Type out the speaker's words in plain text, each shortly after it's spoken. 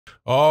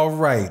All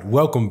right,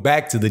 welcome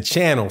back to the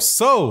channel.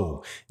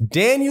 So,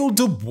 Daniel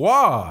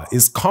Dubois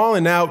is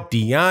calling out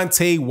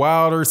Deontay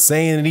Wilder,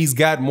 saying that he's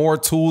got more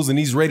tools and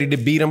he's ready to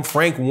beat him.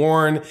 Frank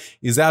Warren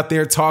is out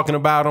there talking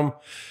about him.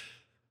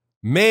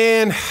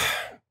 Man,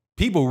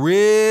 people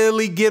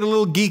really get a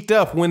little geeked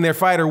up when their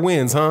fighter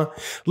wins, huh?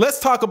 Let's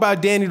talk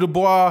about Daniel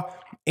Dubois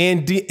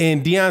and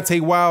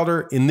Deontay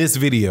Wilder in this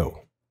video.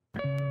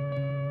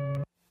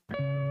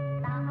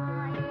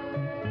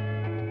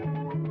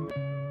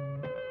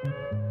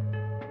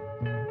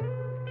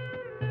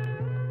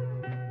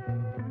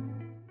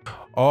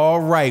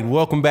 All right,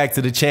 welcome back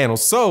to the channel.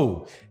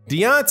 So,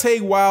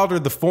 Deontay Wilder,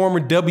 the former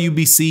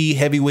WBC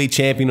heavyweight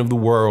champion of the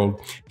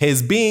world,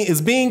 is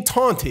being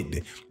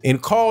taunted and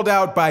called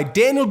out by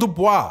Daniel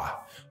Dubois,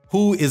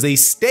 who is a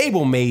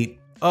stablemate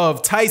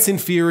of Tyson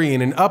Fury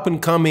and an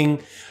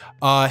up-and-coming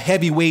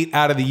heavyweight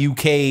out of the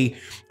UK.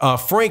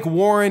 Frank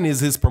Warren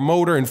is his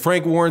promoter, and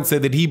Frank Warren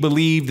said that he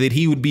believed that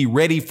he would be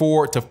ready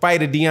to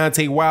fight a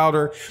Deontay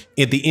Wilder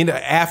at the end of,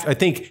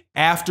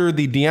 after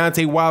the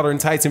Deontay Wilder and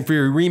Tyson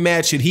Fury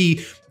rematch. Should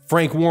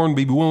Frank Warren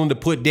be willing to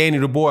put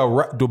Daniel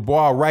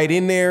Dubois right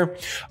in there?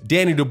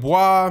 Daniel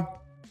Dubois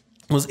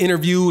was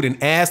interviewed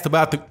and asked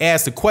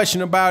a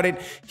question about it.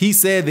 He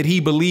said that he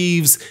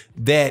believes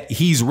that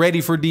he's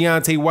ready for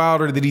Deontay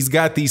Wilder, that he's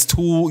got these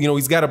tools,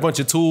 he's got a bunch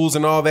of tools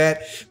and all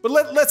that. But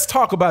let's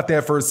talk about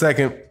that for a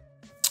second.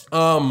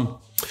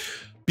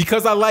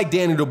 Because I like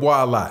Daniel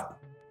Dubois a lot.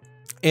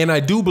 And I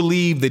do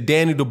believe that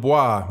Daniel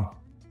Dubois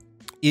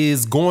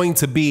is going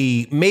to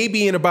be,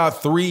 maybe in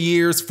about 3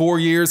 years, 4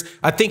 years,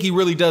 I think he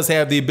really does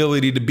have the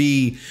ability to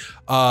be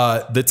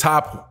the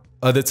top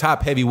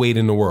heavyweight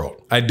in the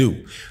world. I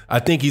do. I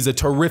think he's a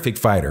terrific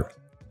fighter.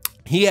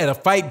 He had a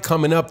fight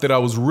coming up that I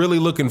was really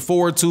looking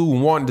forward to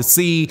and wanting to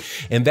see,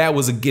 and that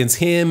was against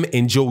him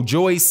and Joe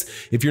Joyce.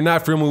 If you're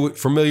not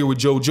familiar with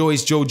Joe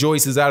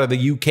Joyce is out of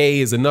the UK,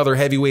 is another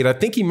heavyweight. I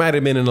think he might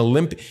have been an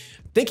Olympian,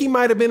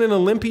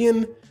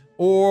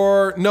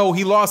 or no,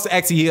 he lost.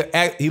 Actually,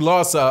 he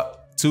lost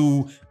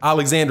to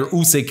Alexander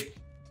Usyk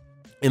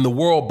in the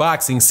World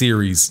Boxing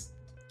Series.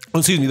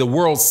 Excuse me, the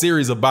World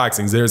Series of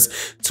Boxing.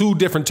 There's two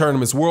different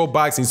tournaments: World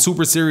Boxing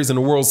Super Series and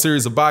the World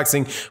Series of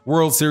Boxing.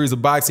 World Series of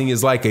Boxing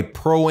is like a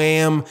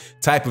pro-am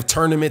type of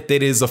tournament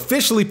that is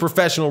officially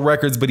professional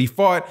records, but he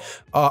fought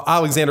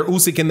Alexander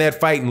Usyk in that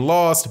fight and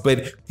lost,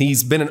 but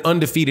he's been an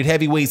undefeated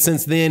heavyweight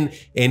since then.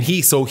 And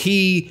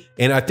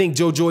I think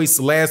Joe Joyce's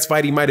last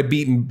fight, he might have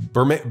beaten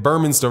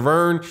Berman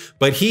Stavern,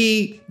 but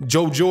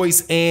Joe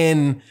Joyce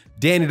and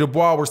Daniel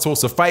Dubois were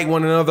supposed to fight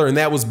one another, and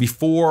that was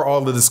before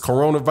all of this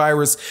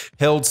coronavirus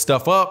held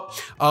stuff up.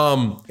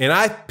 And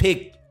I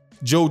picked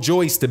Joe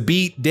Joyce to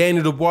beat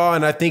Daniel Dubois,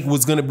 and I think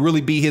was going to really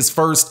be his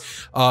first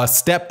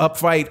step-up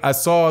fight. I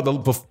saw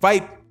the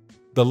fight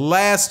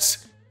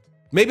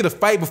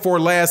before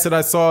last that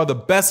I saw. The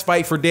best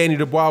fight for Daniel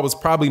Dubois was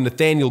probably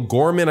Nathaniel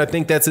Gorman, I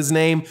think that's his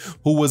name,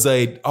 who was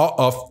a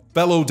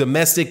fellow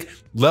domestic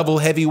level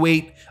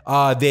heavyweight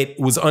that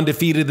was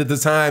undefeated at the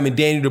time, and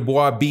Daniel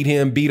Dubois beat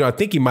him. I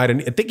think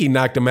he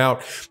knocked him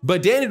out.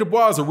 But Daniel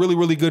Dubois is a really,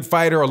 really good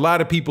fighter. A lot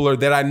of people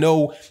that I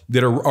know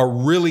that are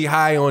really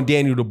high on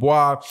Daniel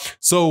Dubois.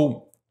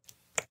 So,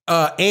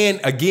 and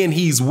again,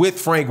 he's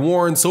with Frank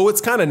Warren, so it's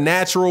kind of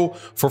natural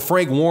for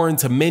Frank Warren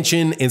to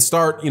mention and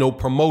start,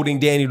 promoting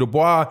Daniel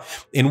Dubois.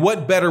 And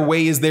what better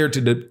way is there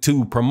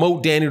to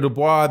promote Daniel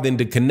Dubois than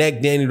to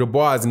connect Daniel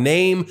Dubois'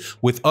 name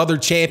with other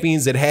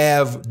champions that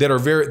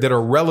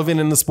are relevant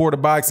in the sport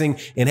of boxing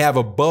and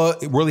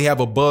really have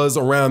a buzz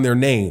around their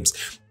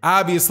names.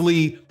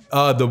 Obviously,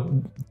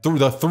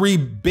 the three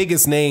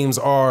biggest names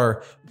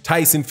are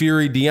Tyson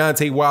Fury,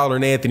 Deontay Wilder,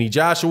 and Anthony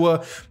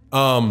Joshua.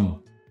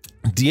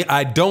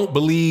 I don't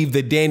believe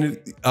that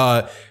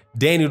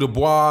Daniel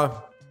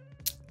Dubois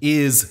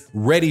is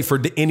ready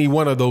for any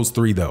one of those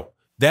three, though.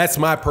 That's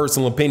my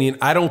personal opinion.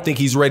 I don't think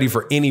he's ready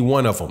for any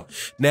one of them.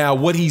 Now,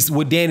 what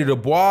Daniel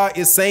Dubois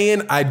is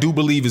saying, I do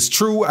believe is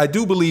true. I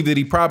do believe that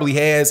he probably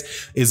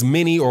has as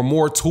many or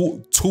more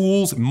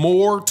tools than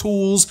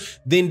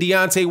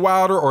Deontay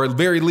Wilder, or at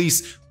very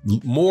least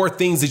more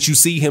things that you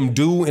see him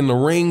do in the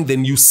ring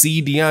than you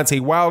see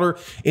Deontay Wilder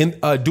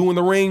do in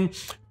the ring.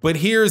 But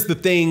here's the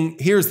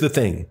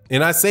thing.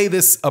 And I say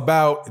this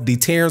about the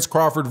Terrence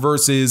Crawford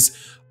versus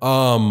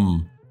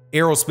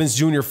Errol Spence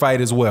Jr. fight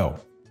as well.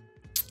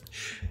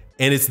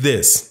 And it's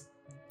this,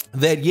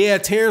 that yeah,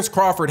 Terrence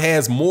Crawford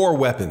has more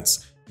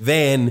weapons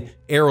than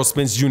Errol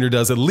Spence Jr.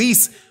 does, at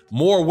least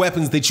more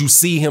weapons that you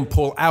see him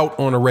pull out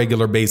on a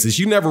regular basis.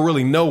 You never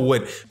really know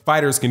what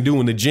fighters can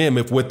do in the gym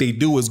if what they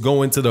do is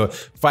go into the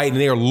fight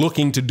and they're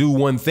looking to do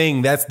one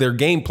thing. That's their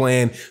game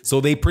plan. So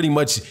they pretty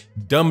much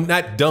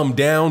not dumb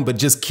down, but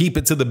just keep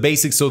it to the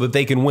basics so that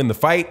they can win the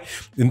fight.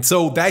 And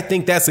so I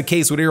think that's the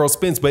case with Errol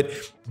Spence, but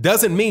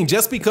doesn't mean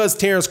just because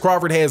Terrence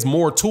Crawford has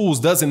more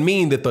tools doesn't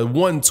mean that the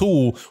one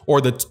tool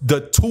or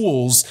the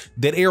tools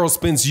that Errol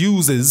Spence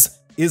uses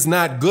is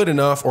not good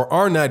enough or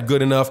are not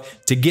good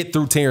enough to get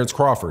through Terrence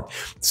Crawford.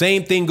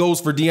 Same thing goes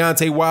for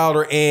Deontay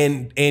Wilder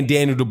and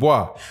Daniel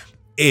Dubois.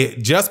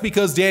 Just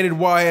because Daniel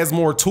Dubois has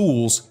more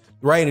tools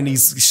right? And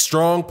he's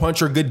strong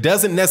puncher, good.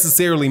 Doesn't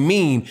necessarily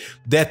mean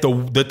that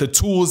the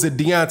tools that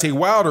Deontay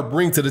Wilder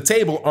bring to the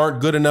table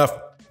aren't good enough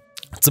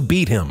to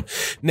beat him.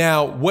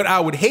 Now, what I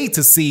would hate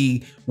to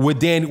see with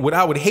Danny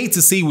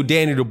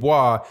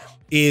Dubois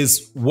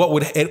is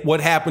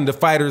what happened to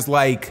fighters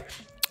like,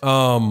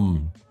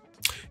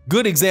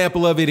 good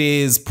example of it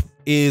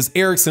is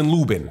Erickson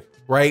Lubin,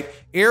 right?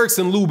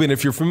 Erickson Lubin,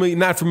 if you're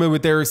not familiar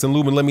with Erickson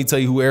Lubin, let me tell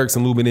you who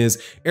Erickson Lubin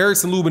is.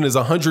 Erickson Lubin is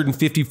a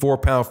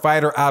 154-pound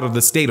fighter out of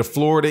the state of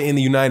Florida in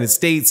the United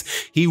States.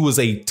 He was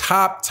a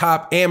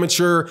top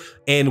amateur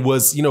and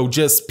was,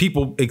 just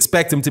people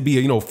expect him to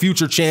be a,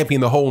 future champion,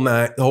 the whole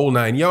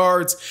nine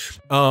yards.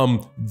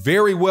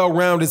 Very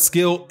well-rounded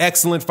skill,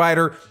 excellent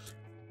fighter.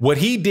 What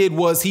he did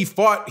was he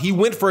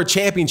went for a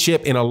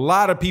championship, and a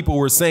lot of people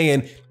were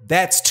saying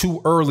that's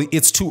too early.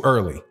 It's too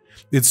early.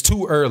 It's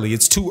too early.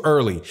 It's too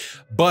early.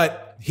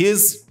 But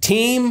his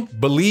team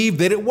believed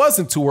that it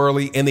wasn't too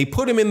early, and they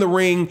put him in the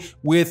ring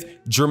with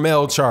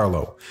Jermell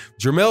Charlo.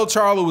 Jermell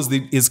Charlo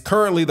is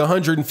currently the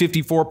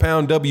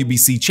 154-pound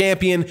WBC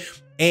champion,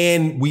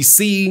 and we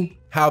see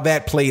how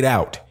that played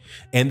out.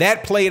 And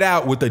that played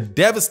out with a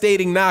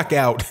devastating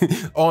knockout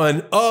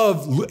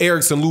of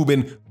Erickson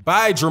Lubin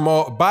by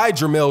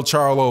Jermell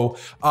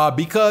Charlo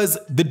because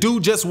the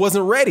dude just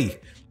wasn't ready.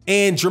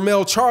 And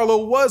Jermell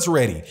Charlo was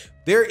ready.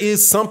 There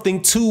is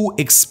something to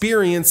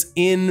experience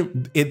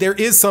and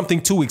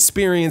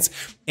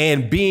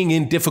being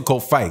in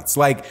difficult fights.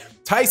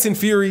 Like Tyson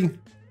Fury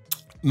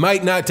beat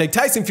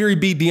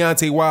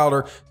Deontay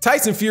Wilder.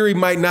 Tyson Fury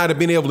might not have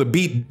been able to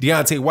beat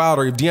Deontay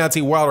Wilder if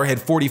Deontay Wilder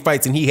had 40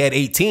 fights and he had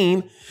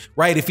 18,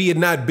 right? If he had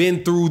not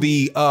been through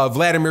the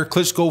Vladimir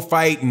Klitschko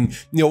fight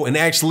and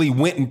actually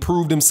went and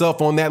proved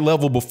himself on that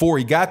level before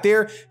he got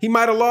there, he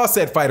might have lost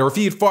that fight. Or if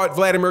he had fought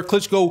Vladimir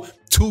Klitschko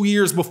 2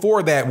 years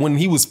before that, when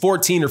he was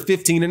 14 or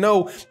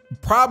 15-0,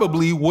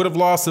 probably would have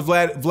lost to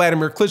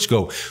Vladimir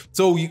Klitschko.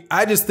 So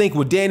I just think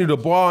with Danny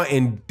Dubois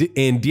and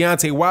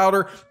Deontay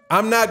Wilder,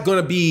 I'm not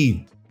gonna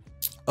be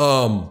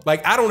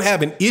I don't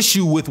have an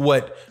issue with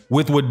what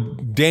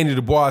Danny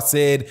Dubois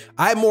said.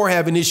 I more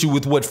have an issue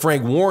with what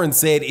Frank Warren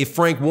said, if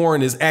Frank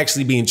Warren is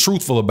actually being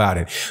truthful about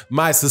it.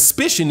 My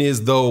suspicion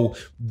is, though,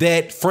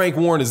 that Frank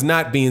Warren is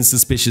not being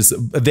suspicious,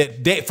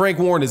 that Frank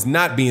Warren is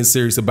not being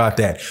serious about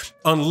that.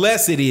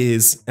 Unless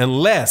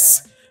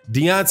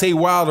Deontay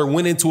Wilder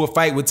went into a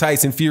fight with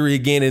Tyson Fury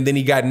again, and then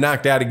he got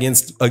knocked out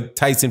against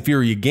Tyson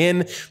Fury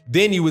again.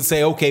 Then you would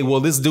say, okay,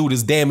 well, this dude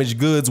is damaged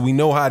goods. We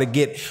know how to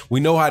get to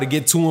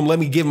him. Let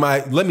me give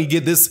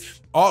this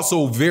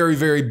also very,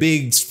 very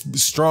big,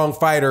 strong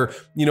fighter,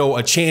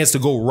 a chance to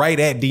go right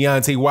at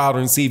Deontay Wilder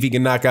and see if he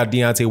can knock out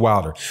Deontay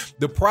Wilder.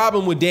 The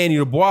problem with Danny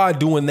Dubois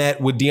doing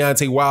that with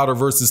Deontay Wilder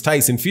versus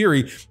Tyson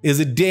Fury is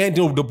that Danny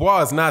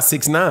Dubois is not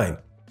 6'9".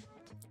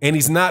 And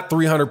he's not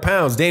 300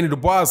 pounds. Danny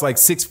Dubois is like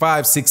 6'5",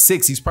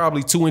 6'6". He's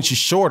probably 2 inches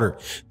shorter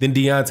than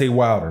Deontay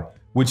Wilder,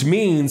 which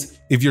means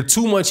if you're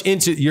 2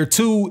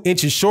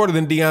 inches shorter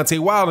than Deontay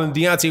Wilder, then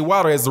Deontay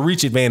Wilder has the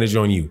reach advantage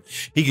on you.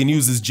 He can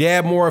use his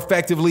jab more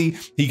effectively.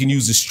 He can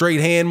use his straight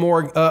hand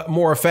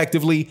more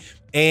effectively.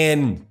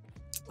 And,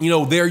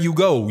 there you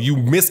go. You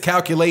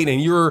miscalculate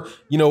and you're,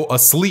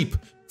 asleep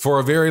for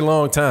a very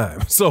long time.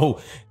 So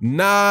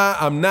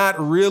I'm not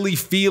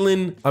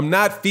feeling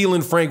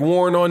Frank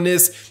Warren on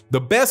this.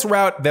 The best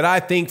route that I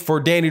think for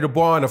Danny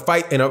Dubois in a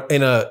fight, in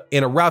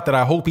a route that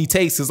I hope he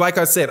takes is, like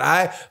I said,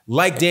 I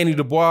like Danny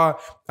Dubois.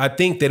 I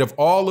think that of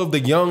all of the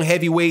young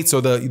heavyweights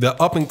or the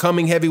up and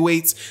coming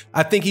heavyweights,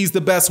 I think he's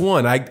the best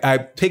one. I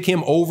pick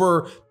him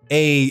over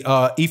Ife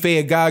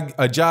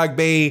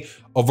Ajagbe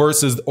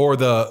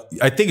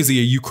I think it's a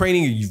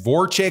Ukrainian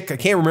Vorchek. I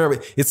can't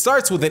remember. It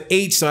starts with an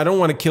H, so I don't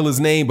want to kill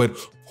his name, but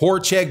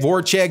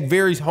Vorchek,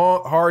 very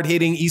hard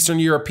hitting Eastern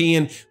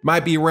European,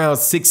 might be around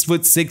 6'6",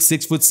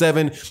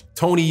 6'7".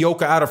 Tony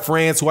Yoka out of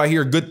France, who I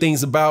hear good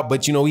things about,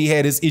 but he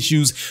had his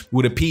issues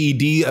with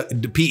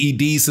the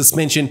PED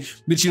suspension.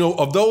 But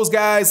of those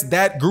guys,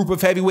 that group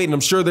of heavyweight, and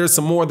I'm sure there's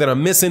some more that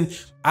I'm missing,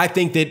 I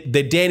think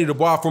that Danny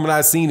Dubois, from what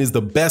I've seen, is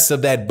the best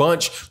of that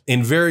bunch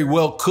and very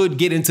well could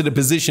get into the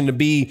position to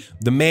be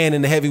the man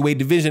in the heavyweight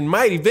division.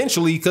 Might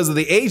eventually, because of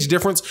the age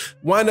difference,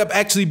 wind up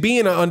actually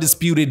being an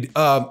undisputed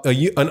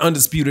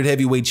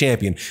heavyweight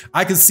champion.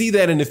 I can see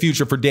that in the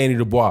future for Danny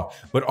Dubois.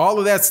 But all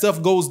of that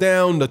stuff goes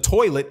down the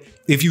toilet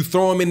if you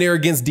throw him in there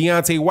against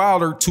Deontay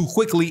Wilder too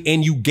quickly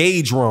and you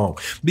gauge wrong.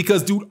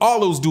 Because, dude, all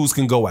those dudes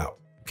can go out.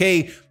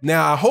 Okay,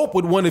 now I hope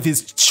with one of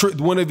his tools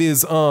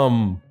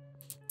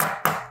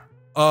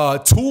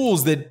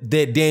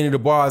that Danny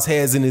Dubois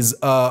has in his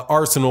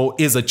arsenal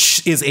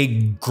is a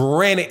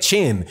granite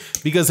chin,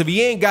 because if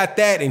he ain't got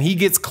that and he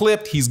gets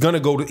clipped, he's gonna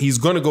go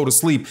to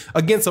sleep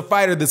against a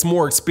fighter that's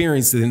more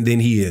experienced than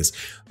he is.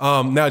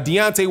 Now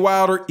Deontay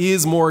Wilder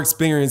is more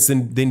experienced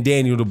than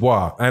Daniel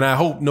Dubois, and I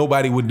hope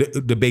nobody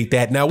would debate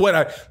that. Now, what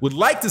I would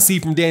like to see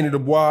from Danny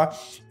Dubois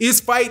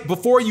is fight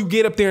before you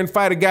get up there and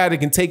fight a guy that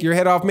can take your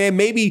head off, man.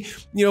 Maybe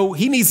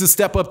he needs to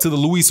step up to the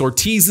Luis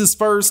Ortiz's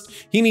first.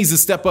 He needs to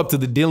step up to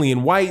the Dillian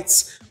Dillian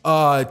Whites,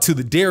 to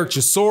the Derek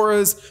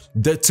Chisoras,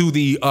 to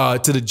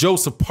the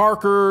Joseph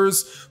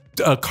Parkers,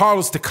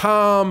 Carlos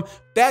Takam,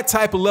 that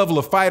type of level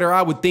of fighter.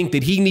 I would think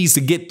that he needs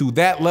to get through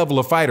that level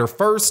of fighter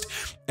first,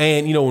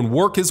 and and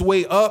work his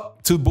way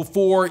up to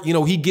before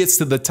he gets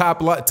to the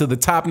top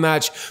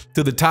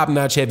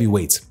notch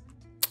heavyweights.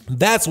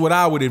 That's what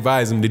I would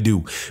advise him to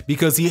do,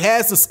 because he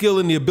has the skill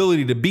and the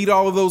ability to beat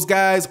all of those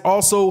guys.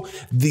 Also,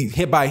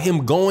 by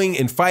him going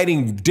and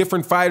fighting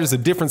different fighters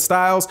of different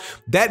styles,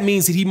 that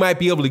means that he might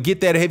be able to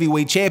get that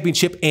heavyweight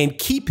championship and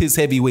keep his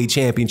heavyweight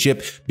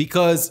championship,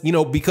 because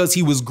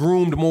he was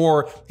groomed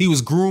more. He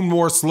was groomed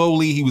more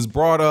slowly. He was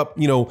brought up,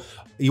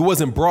 he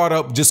wasn't brought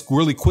up just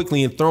really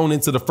quickly and thrown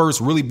into the first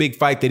really big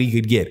fight that he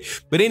could get.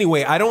 But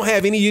anyway, I don't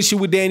have any issue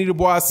with Danny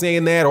Dubois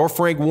saying that, or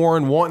Frank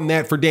Warren wanting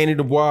that for Danny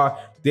Dubois.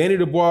 Danny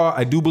Dubois,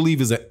 I do believe,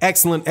 is an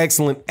excellent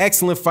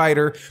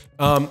fighter.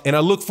 And I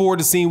look forward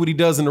to seeing what he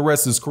does in the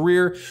rest of his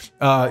career.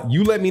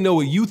 You let me know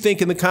what you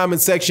think in the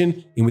comment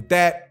section. And with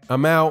that,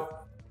 I'm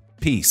out.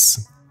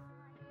 Peace.